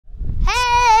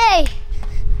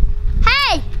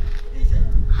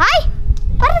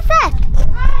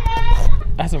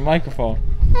That's a microphone.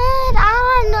 And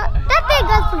I don't know. That thing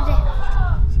goes through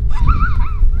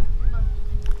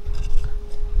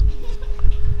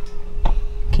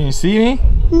there. Can you see me?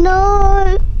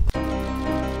 No.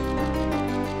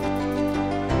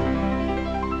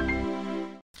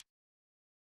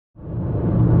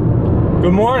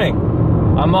 Good morning.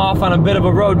 I'm off on a bit of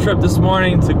a road trip this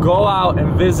morning to go out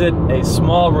and visit a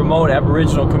small remote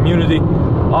Aboriginal community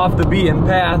off the beaten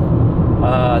path.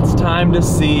 It's time to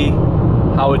see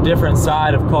how a different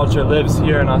side of culture lives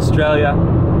here in Australia,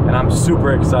 and I'm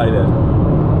super excited.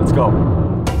 Let's go.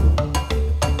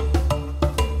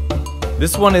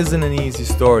 This one isn't an easy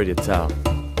story to tell,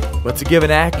 but to give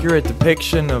an accurate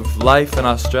depiction of life in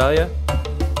Australia,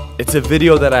 it's a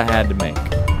video that I had to make.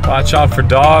 Watch out for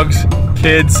dogs,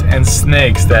 kids, and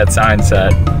snakes, that sign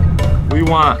said. We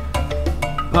want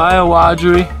Pia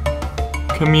Wadjarri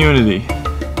Community.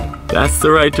 That's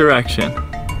the right direction.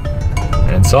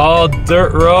 And it's all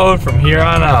dirt road from here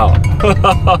on out.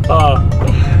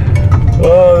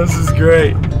 Oh, this is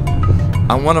great.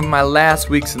 On one of my last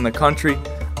weeks in the country,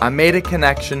 I made a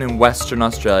connection in Western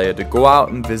Australia to go out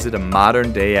and visit a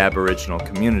modern day Aboriginal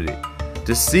community,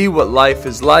 to see what life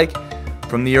is like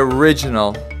from the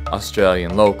original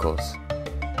Australian locals.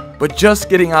 But just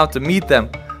getting out to meet them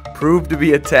proved to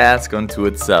be a task unto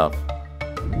itself.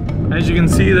 As you can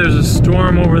see, there's a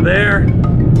storm over there,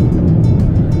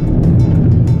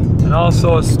 and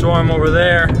also a storm over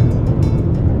there.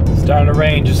 It's starting to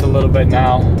rain just a little bit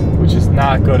now, which is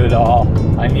not good at all.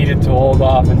 I needed to hold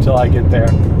off until I get there,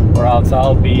 or else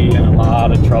I'll be in a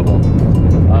lot of trouble.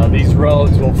 These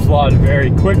roads will flood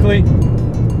very quickly.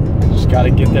 Just gotta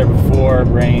get there before it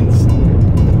rains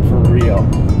for real.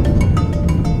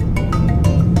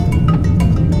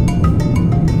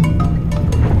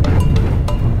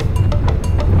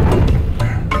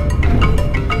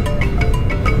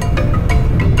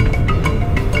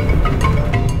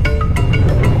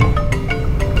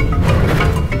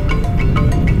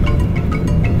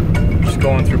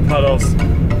 Going through puddles,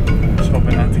 just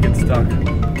hoping not to get stuck.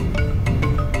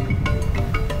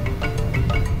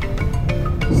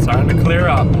 It's starting to clear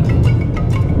up. I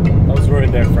was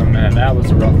worried there for a minute, that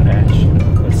was a rough patch.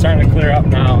 But it's starting to clear up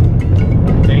now.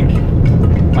 I think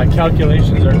my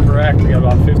calculations are correct, we got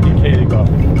about 50K to go.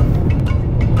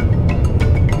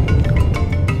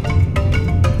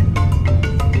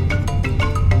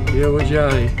 Pia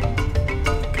Wadjarri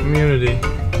Community.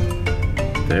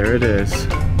 There it is.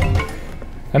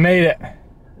 I made it.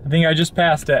 I think I just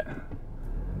passed it.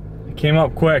 It came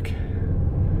up quick,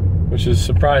 which is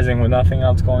surprising with nothing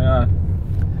else going on.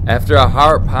 After a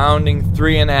heart-pounding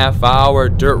 3.5 hour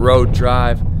dirt road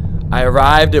drive, I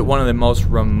arrived at one of the most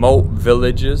remote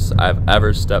villages I've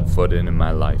ever stepped foot in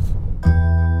my life.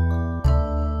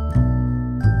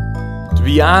 To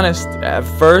be honest, at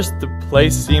first the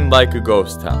place seemed like a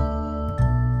ghost town.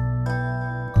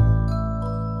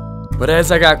 But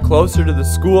as I got closer to the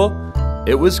school,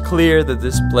 it was clear that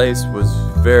this place was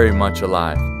very much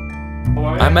alive.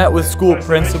 I met with school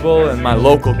principal and my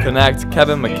local connect,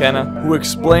 Kevin McKenna, who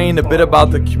explained a bit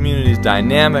about the community's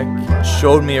dynamic and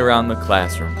showed me around the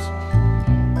classrooms.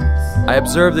 I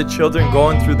observed the children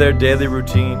going through their daily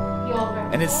routine,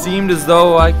 and it seemed as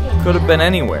though I could have been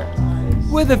anywhere,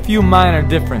 with a few minor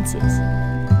differences.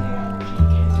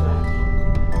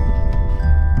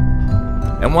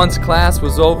 And once class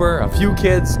was over, a few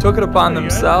kids took it upon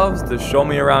themselves to show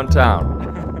me around town.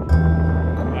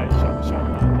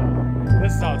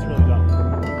 This is how it's really done.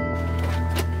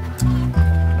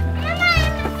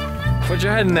 Put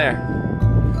your head in there.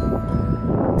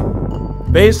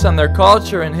 Based on their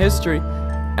culture and history,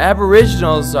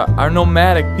 Aboriginals are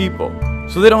nomadic people,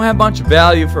 so they don't have much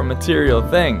value for material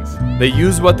things. They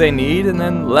use what they need and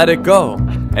then let it go.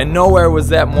 And nowhere was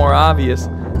that more obvious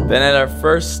than at our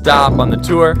first stop on the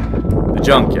tour, the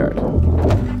junkyard.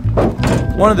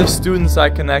 One of the students I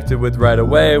connected with right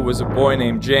away was a boy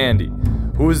named Jandy,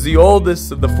 who was the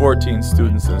oldest of the 14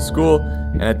 students in school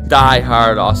and a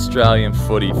die-hard Australian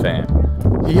footy fan.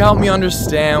 He helped me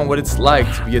understand what it's like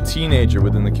to be a teenager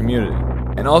within the community,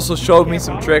 and also showed me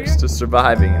some tricks to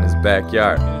surviving in his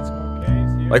backyard,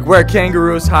 like where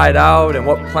kangaroos hide out and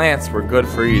what plants were good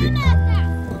for eating.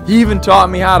 He even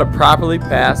taught me how to properly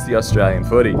pass the Australian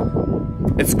footy.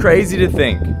 It's crazy to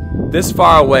think, this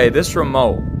far away, this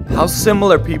remote, how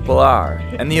similar people are,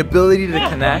 and the ability to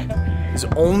connect is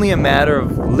only a matter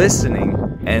of listening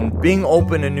and being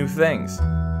open to new things.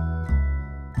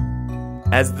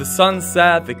 As the sun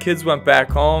set, the kids went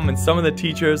back home, and some of the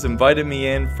teachers invited me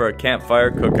in for a campfire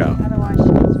cookout.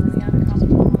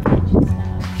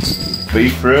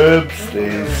 Beef ribs,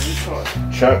 there's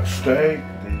chuck steak,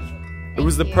 there's It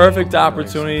was the perfect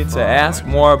opportunity to ask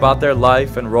more about their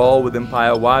life and role within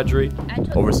Pia Wadjarri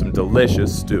over some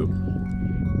delicious stew.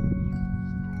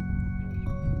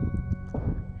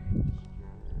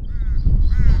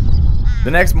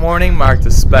 The next morning marked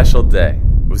a special day.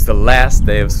 It was the last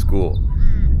day of school.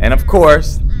 And of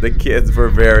course, the kids were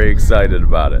very excited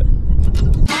about it. Good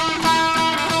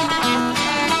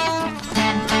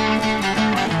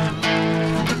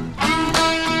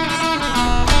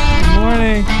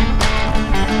morning.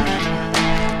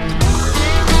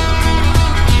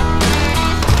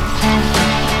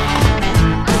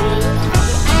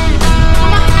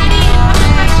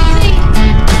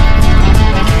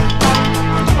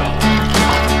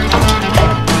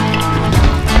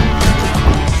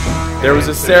 There was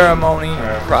a ceremony,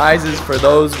 prizes for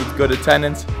those with good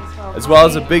attendance, as well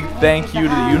as a big thank you to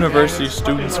the university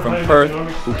students from Perth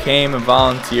who came and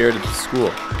volunteered at the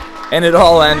school. And it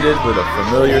all ended with a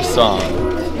familiar song.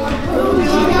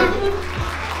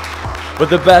 But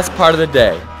the best part of the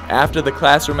day, after the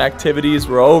classroom activities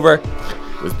were over,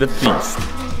 was the feast.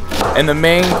 And the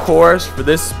main course for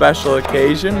this special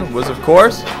occasion was, of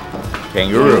course,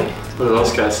 kangaroo. What are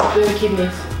those guys? The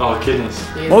kidneys. Oh,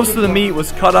 kidneys. Most of the meat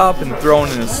was cut up and thrown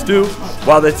in a stew,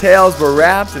 while the tails were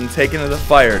wrapped and taken to the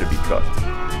fire to be cooked.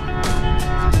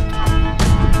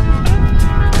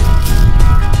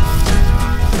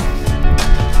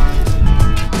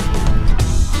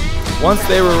 Once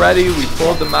they were ready, we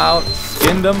pulled them out,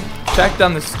 skinned them, checked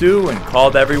on the stew, and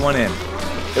called everyone in.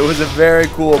 It was a very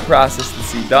cool process to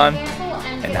see done,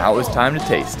 and now it was time to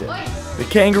taste it. The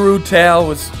kangaroo tail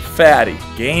was fatty,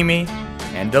 gamey,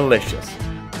 and delicious.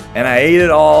 And I ate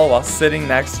it all while sitting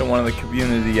next to one of the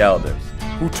community elders,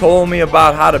 who told me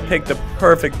about how to pick the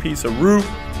perfect piece of root,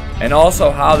 and also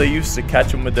how they used to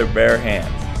catch them with their bare hands.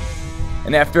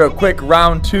 And after a quick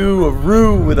round 2 of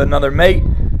roux with another mate,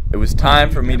 it was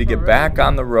time for me to get back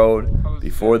on the road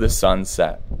before the sun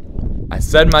set. I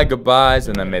said my goodbyes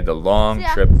and then made the long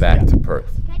trip back to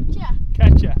Perth.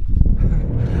 Gotcha.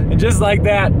 And just like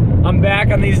that, I'm back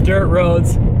on these dirt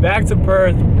roads, back to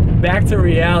Perth, back to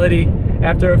reality.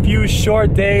 After a few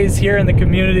short days here in the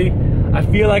community, I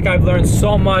feel like I've learned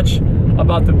so much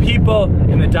about the people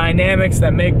and the dynamics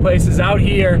that make places out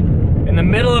here in the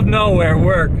middle of nowhere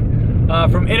work.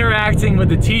 From interacting with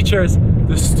the teachers,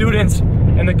 the students,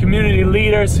 and the community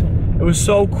leaders, it was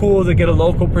so cool to get a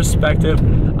local perspective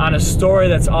on a story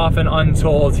that's often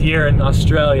untold here in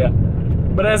Australia.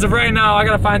 But as of right now, I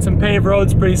gotta find some paved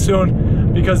roads pretty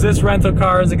soon because this rental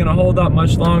car isn't gonna hold up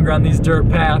much longer on these dirt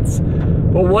paths.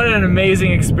 But what an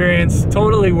amazing experience,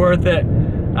 totally worth it.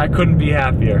 I couldn't be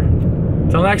happier.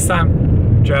 Till next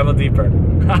time, travel deeper.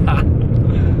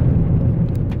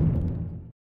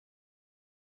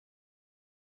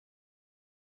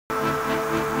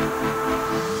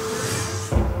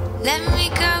 Let me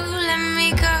go, let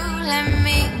me go, let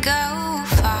me go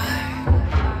far.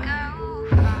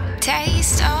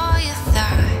 Taste all your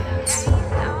thoughts.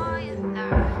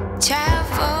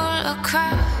 Travel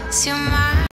across your mind.